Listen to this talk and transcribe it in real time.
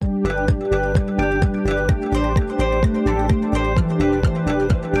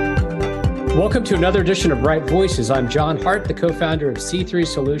Welcome to another edition of Right Voices. I'm John Hart, the co-founder of C3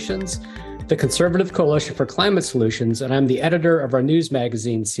 Solutions, the Conservative Coalition for Climate Solutions, and I'm the editor of our news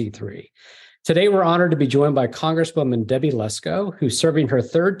magazine, C3. Today, we're honored to be joined by Congresswoman Debbie Lesko, who's serving her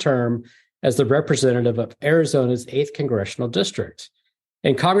third term as the representative of Arizona's 8th Congressional District.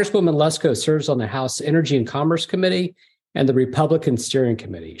 And Congresswoman Lesko serves on the House Energy and Commerce Committee and the Republican Steering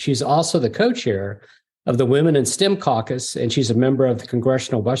Committee. She's also the co-chair of the Women in STEM Caucus, and she's a member of the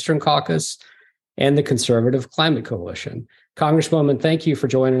Congressional Western Caucus and the Conservative Climate Coalition. Congresswoman, thank you for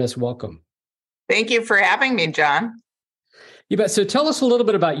joining us. Welcome. Thank you for having me, John. You bet. So tell us a little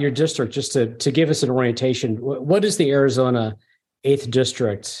bit about your district, just to give us an orientation. What is the Arizona 8th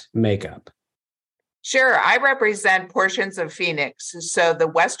District makeup? Sure. I represent portions of Phoenix. So the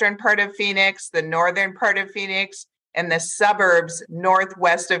western part of Phoenix, the northern part of Phoenix, and the suburbs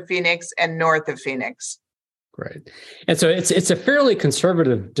northwest of Phoenix and north of Phoenix. Great. And so it's a fairly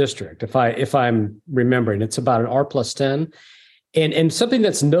conservative district, if I'm remembering. It's about an R+10. And something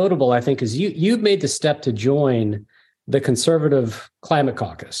that's notable, I think, is you've made the step to join the Conservative Climate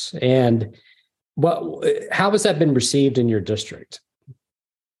Caucus. And how has that been received in your district?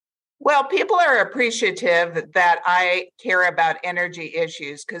 Well, people are appreciative that I care about energy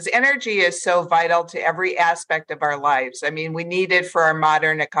issues because energy is so vital to every aspect of our lives. I mean, we need it for our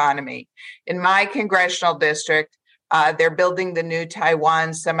modern economy. In my congressional district, they're building the new Taiwan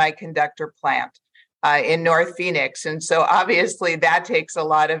semiconductor plant in North Phoenix. And so obviously that takes a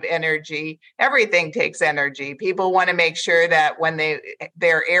lot of energy. Everything takes energy. People want to make sure that when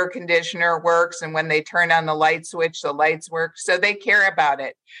their air conditioner works and when they turn on the light switch, the lights work. So they care about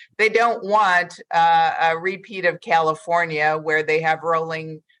it. They don't want a repeat of California where they have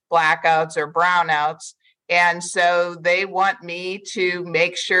rolling blackouts or brownouts. And so they want me to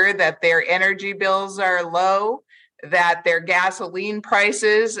make sure that their energy bills are low, that their gasoline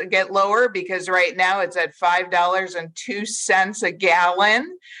prices get lower, because right now it's at $5.02 a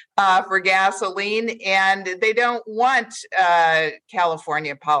gallon for gasoline, and they don't want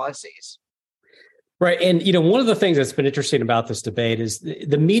California policies. Right. And, one of the things that's been interesting about this debate is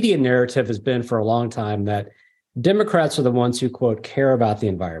the media narrative has been for a long time that Democrats are the ones who, quote, care about the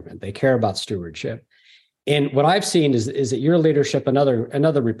environment. They care about stewardship. And what I've seen is that your leadership and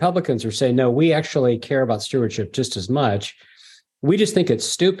other Republicans are saying, no, we actually care about stewardship just as much. We just think it's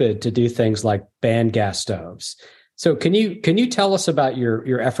stupid to do things like ban gas stoves. So can you tell us about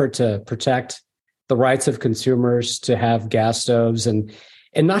your effort to protect the rights of consumers to have gas stoves? And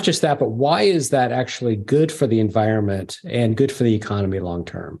not just that, but why is that actually good for the environment and good for the economy long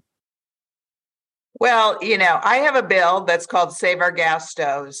term? Well, I have a bill that's called Save Our Gas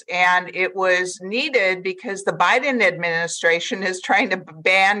Stoves, and it was needed because the Biden administration is trying to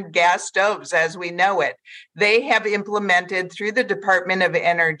ban gas stoves as we know it. They have implemented through the Department of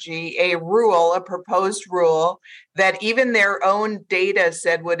Energy a proposed rule that even their own data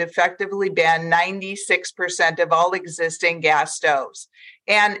said would effectively ban 96% of all existing gas stoves.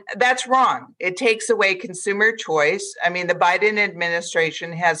 And that's wrong. It takes away consumer choice. I mean, the Biden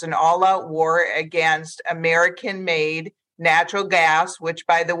administration has an all-out war against American-made natural gas, which,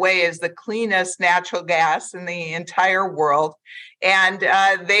 by the way, is the cleanest natural gas in the entire world. And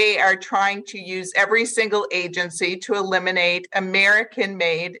they are trying to use every single agency to eliminate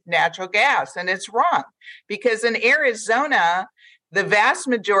American-made natural gas. And it's wrong because in Arizona, the vast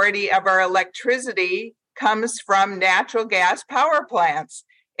majority of our electricity comes from natural gas power plants.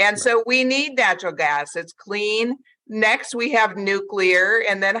 And so we need natural gas. It's clean. Next, we have nuclear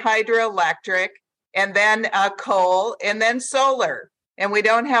and then hydroelectric and then coal and then solar. And we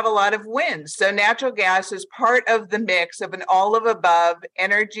don't have a lot of wind. So natural gas is part of the mix of an all of above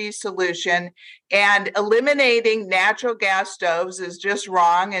energy solution, and eliminating natural gas stoves is just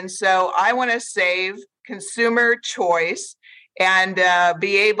wrong. And so I want to save consumer choice and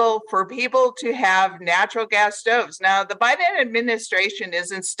be able for people to have natural gas stoves. Now, the Biden administration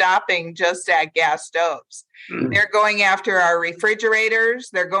isn't stopping just at gas stoves. They're going after our refrigerators.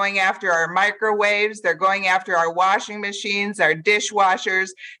 They're going after our microwaves. They're going after our washing machines, our dishwashers.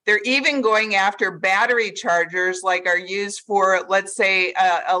 They're even going after battery chargers like are used for, let's say,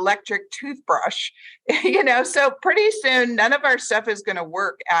 electric toothbrush. So pretty soon, none of our stuff is going to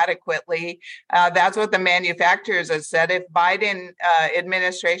work adequately. That's what the manufacturers have said. If Biden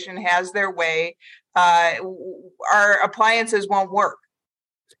administration has their way, our appliances won't work.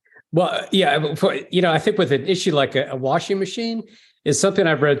 Well, yeah, I think with an issue like a washing machine is something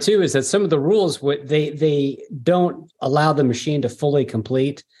I've read too, is that some of the rules, they don't allow the machine to fully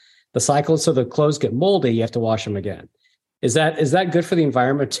complete the cycle. So the clothes get moldy, you have to wash them again. Is that good for the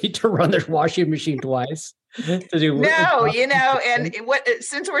environment to run their washing machine twice? to do. No, and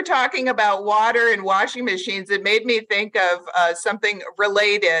since we're talking about water and washing machines, it made me think of something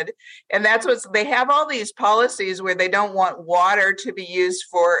related. And that's they have all these policies where they don't want water to be used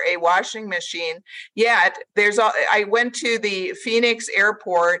for a washing machine. Yet I went to the Phoenix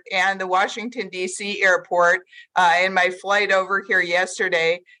airport and the Washington, D.C. airport in my flight over here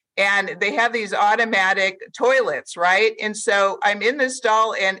yesterday. And they have these automatic toilets, right? And so I'm in the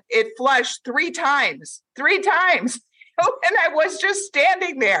stall and it flushed three times. And I was just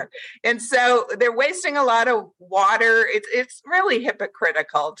standing there. And so they're wasting a lot of water. It's really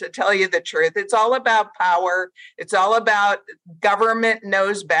hypocritical, to tell you the truth. It's all about power. It's all about government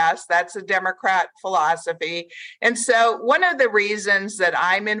knows best. That's a Democrat philosophy. And so one of the reasons that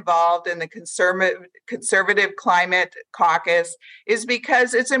I'm involved in the Conservative Climate Caucus is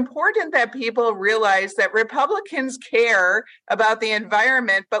because it's important that people realize that Republicans care about the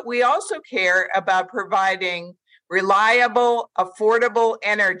environment, but we also care about providing reliable, affordable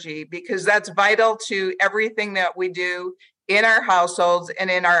energy, because that's vital to everything that we do in our households and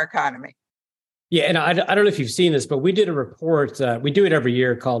in our economy. Yeah, and I don't know if you've seen this, but we did a report, we do it every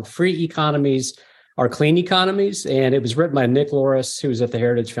year, called Free Economies Are Clean Economies. And it was written by Nick Loris, who was at the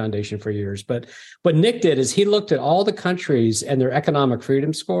Heritage Foundation for years. But what Nick did is he looked at all the countries and their economic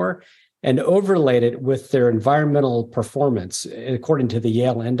freedom score and overlaid it with their environmental performance, according to the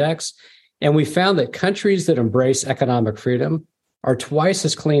Yale Index. And we found that countries that embrace economic freedom are twice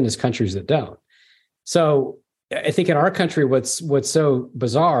as clean as countries that don't. So I think in our country, what's so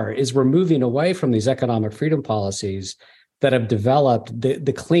bizarre is we're moving away from these economic freedom policies that have developed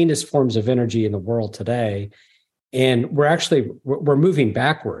the cleanest forms of energy in the world today. And we're moving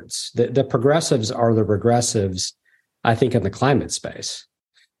backwards. The progressives are the regressives, I think, in the climate space.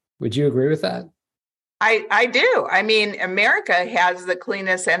 Would you agree with that? I do. I mean, America has the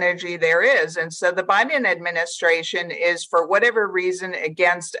cleanest energy there is. And so the Biden administration is, for whatever reason,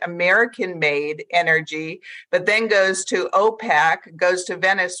 against American-made energy, but then goes to OPEC, goes to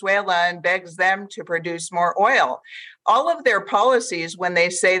Venezuela and begs them to produce more oil. All of their policies, when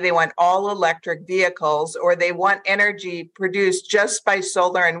they say they want all electric vehicles or they want energy produced just by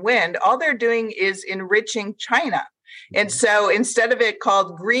solar and wind, all they're doing is enriching China. And so instead of it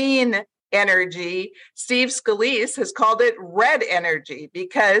called green energy, Steve Scalise has called it red energy,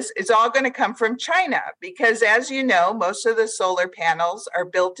 because it's all going to come from China. Because as you know, most of the solar panels are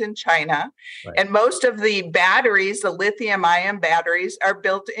built in China, right, and most of the batteries, the lithium ion batteries, are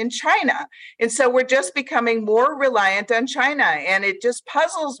built in China. And so we're just becoming more reliant on China. And it just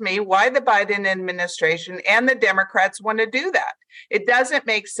puzzles me why the Biden administration and the Democrats want to do that. It doesn't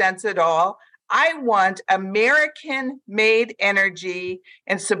make sense at all. I want American-made energy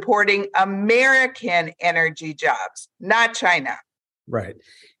and supporting American energy jobs, not China. Right.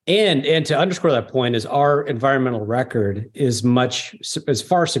 And to underscore that point is our environmental record is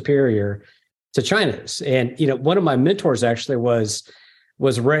far superior to China's. And, one of my mentors actually was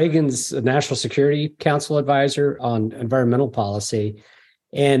Reagan's National Security Council advisor on environmental policy.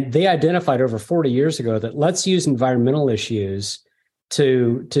 And they identified over 40 years ago that let's use environmental issues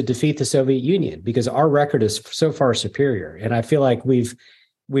to defeat the Soviet Union, because our record is so far superior. And I feel like we've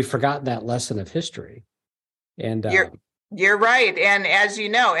forgotten that lesson of history. And you're right. And as you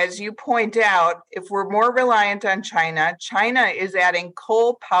know, as you point out, if we're more reliant on China, China is adding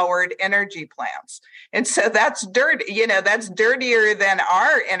coal-powered energy plants. And so that's dirty, that's dirtier than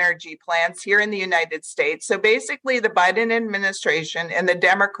our energy plants here in the United States. So basically the Biden administration and the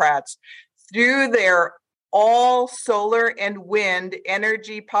Democrats, through their all solar and wind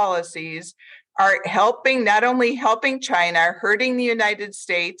energy policies, are not only helping China, hurting the United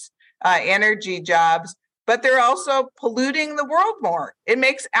States energy jobs, but they're also polluting the world more. It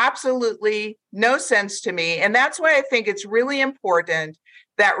makes absolutely no sense to me. And that's why I think it's really important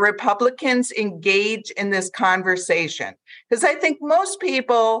that Republicans engage in this conversation, because I think most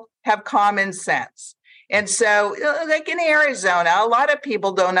people have common sense. And so, like in Arizona, a lot of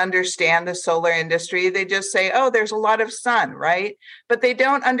people don't understand the solar industry. They just say, oh, there's a lot of sun, right? But they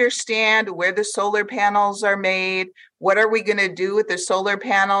don't understand where the solar panels are made. What are we going to do with the solar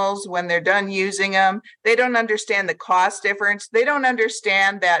panels when they're done using them? They don't understand the cost difference. They don't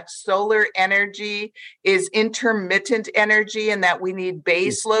understand that solar energy is intermittent energy and that we need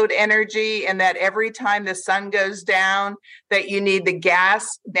base load energy, and that every time the sun goes down, that you need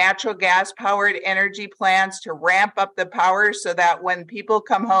the natural gas powered energy plants to ramp up the power so that when people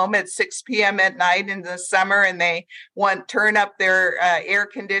come home at 6 p.m. at night in the summer and they turn up their air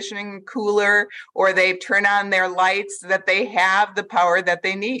conditioning cooler, or they turn on their lights, that they have the power that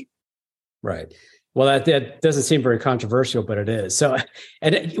they need. Right. Well, that doesn't seem very controversial, but it is. So,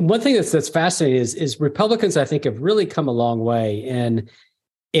 and one thing that's fascinating is Republicans, I think, have really come a long way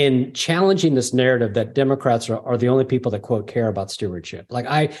in challenging this narrative that Democrats are the only people that, quote, care about stewardship. Like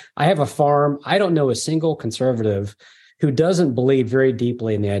I have a farm. I don't know a single conservative who doesn't believe very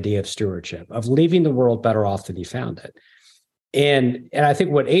deeply in the idea of stewardship, of leaving the world better off than you found it. And I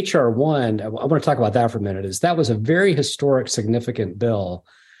think what H.R. 1, I want to talk about that for a minute, is that was a very historic, significant bill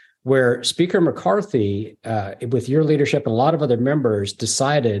where Speaker McCarthy, with your leadership and a lot of other members,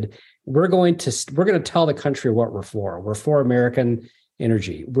 decided we're going to tell the country what we're for. We're for American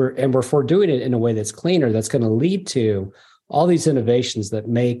energy. We're for doing it in a way that's cleaner, that's going to lead to all these innovations that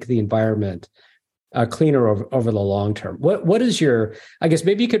make the environment cleaner over the long term. What is your? I guess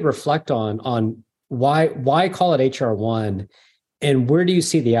maybe you could reflect on why call it H.R. 1, and where do you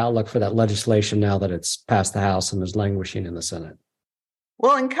see the outlook for that legislation now that it's passed the House and is languishing in the Senate?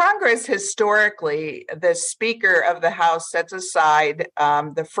 Well, in Congress, historically, the Speaker of the House sets aside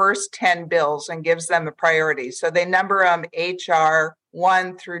the first 10 bills and gives them a priority. So they number them HR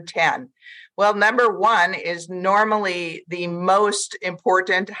 1 through 10. Well, number 1 is normally the most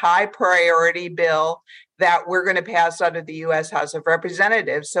important high priority bill that we're going to pass out of the U.S. House of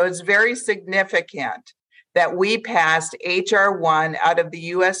Representatives. So it's very significant that we passed H.R. 1 out of the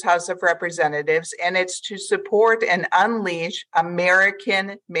U.S. House of Representatives, and it's to support and unleash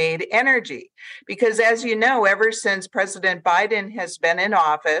American-made energy. Because as you know, ever since President Biden has been in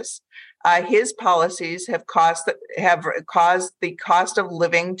office, his policies have caused the cost of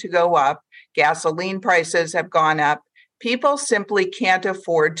living to go up. Gasoline prices have gone up. People simply can't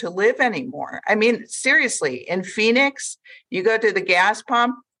afford to live anymore. I mean, seriously, in Phoenix, you go to the gas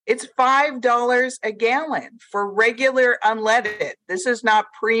pump, it's $5 a gallon for regular unleaded. This is not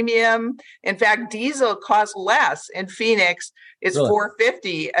premium. In fact, diesel costs less in Phoenix. It's really?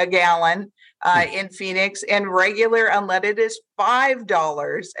 $4.50 a gallon in Phoenix, and regular unleaded is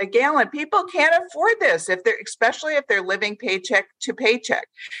 $5 a gallon. People can't afford this especially if they're living paycheck to paycheck.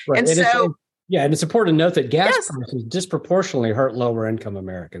 Right. And so, and it's important to note that gas prices disproportionately hurt lower income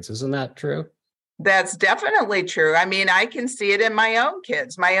Americans. Isn't that true? That's definitely true. I mean, I can see it in my own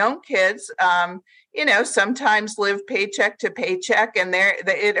kids. My own kids, sometimes live paycheck to paycheck, and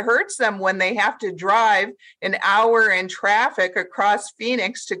it hurts them when they have to drive an hour in traffic across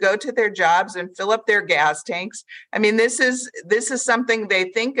Phoenix to go to their jobs and fill up their gas tanks. I mean, this is something they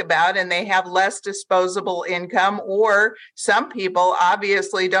think about, and they have less disposable income, or some people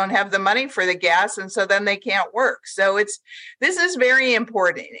obviously don't have the money for the gas, and so then they can't work. So this is very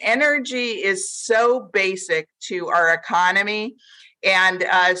important. Energy is so basic to our economy. And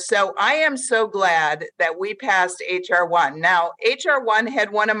so I am so glad that we passed H.R. 1. Now, H.R. 1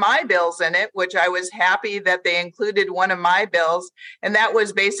 had one of my bills in it, which I was happy that they included one of my bills. And that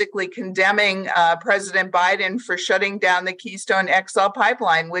was basically condemning President Biden for shutting down the Keystone XL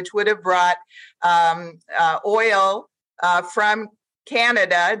pipeline, which would have brought oil from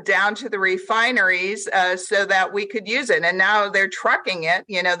Canada down to the refineries so that we could use it. And now they're trucking it.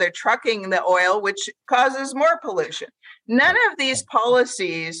 They're trucking the oil, which causes more pollution. None of these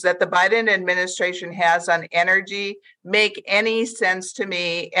policies that the Biden administration has on energy make any sense to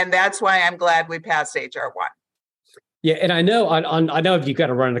me. And that's why I'm glad we passed H.R. 1. Yeah. And I know I know you've got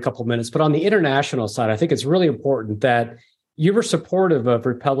to run in a couple of minutes, but on the international side, I think it's really important that you were supportive of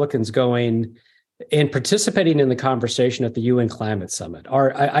Republicans going and participating in the conversation at the UN Climate Summit.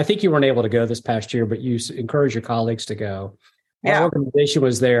 I think you weren't able to go this past year, but you encouraged your colleagues to go. Our organization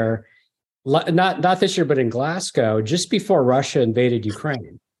was there, not this year, but in Glasgow, just before Russia invaded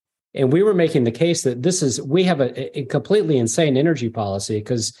Ukraine. And we were making the case that we have a completely insane energy policy,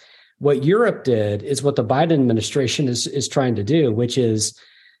 because what Europe did is what the Biden administration is trying to do, which is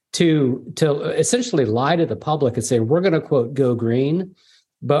to essentially lie to the public and say, we're going to, quote, go green.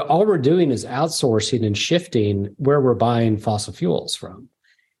 But all we're doing is outsourcing and shifting where we're buying fossil fuels from.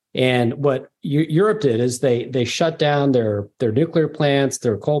 And what Europe did is they shut down their nuclear plants,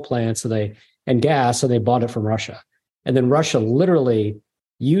 their coal plants, and gas, and they bought it from Russia. And then Russia literally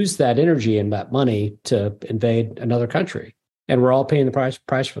used that energy and that money to invade another country. And we're all paying the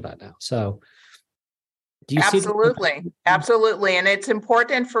price for that now. So do you Absolutely. And it's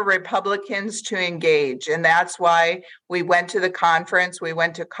important for Republicans to engage. And that's why we went to the conference, we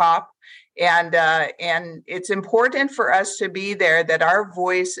went to COP. And it's important for us to be there, that our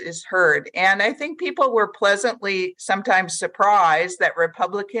voice is heard. And I think people were pleasantly sometimes surprised that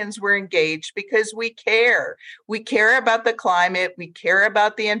Republicans were engaged, because we care. We care about the climate, we care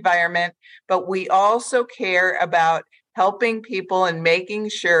about the environment, but we also care about helping people and making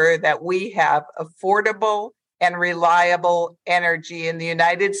sure that we have affordable and reliable energy in the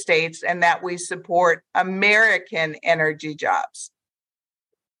United States, and that we support American energy jobs.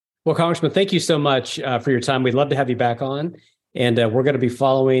 Well, Congressman, thank you so much for your time. We'd love to have you back on. And we're going to be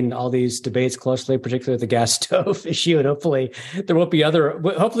following all these debates closely, particularly the gas stove issue. And hopefully there won't be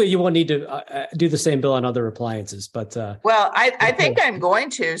hopefully you won't need to do the same bill on other appliances. But well, I think I'm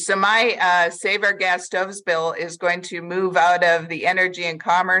going to. So my Save Our Gas Stoves bill is going to move out of the Energy and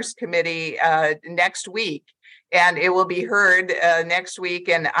Commerce Committee next week. And it will be heard next week.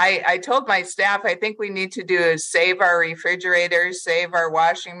 And I told my staff, I think we need to do is save our refrigerators, save our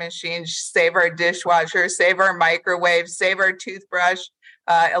washing machines, save our dishwasher, save our microwave, save our toothbrush,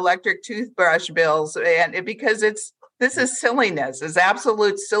 electric toothbrush bills. And because this is silliness, is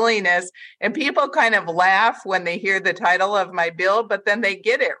absolute silliness. And people kind of laugh when they hear the title of my bill, but then they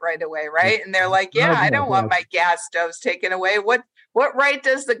get it right away, right? And they're like, yeah, I don't want my gas stoves taken away. What right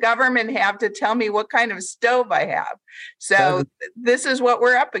does the government have to tell me what kind of stove I have? So this is what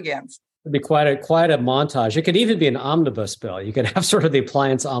we're up against. It'd be quite a montage. It could even be an omnibus bill. You could have sort of the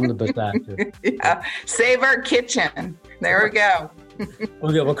appliance omnibus act. Yeah, save our kitchen. There we go.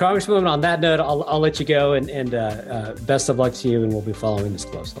 Well, Congresswoman, on that note, I'll let you go, and best of luck to you, and we'll be following this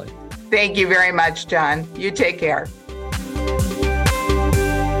closely. Thank you very much, John. You take care.